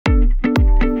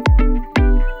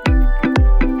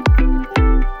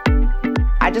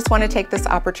want to take this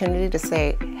opportunity to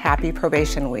say Happy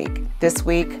Probation Week. This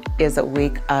week is a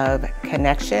week of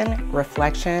connection,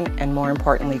 reflection, and more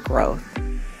importantly, growth.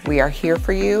 We are here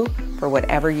for you for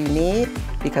whatever you need,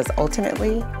 because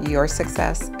ultimately, your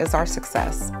success is our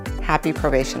success. Happy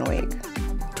Probation Week.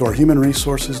 To our Human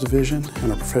Resources Division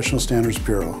and our Professional Standards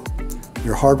Bureau,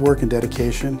 your hard work and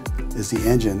dedication is the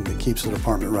engine that keeps the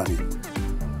department running.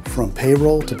 From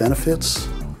payroll to benefits,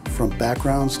 from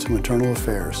backgrounds to internal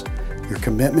affairs, your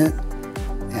commitment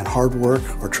and hard work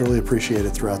are truly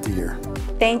appreciated throughout the year.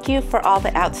 Thank you for all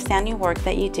the outstanding work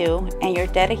that you do and your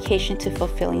dedication to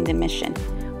fulfilling the mission.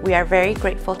 We are very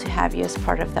grateful to have you as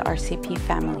part of the RCP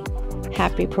family.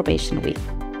 Happy Probation Week.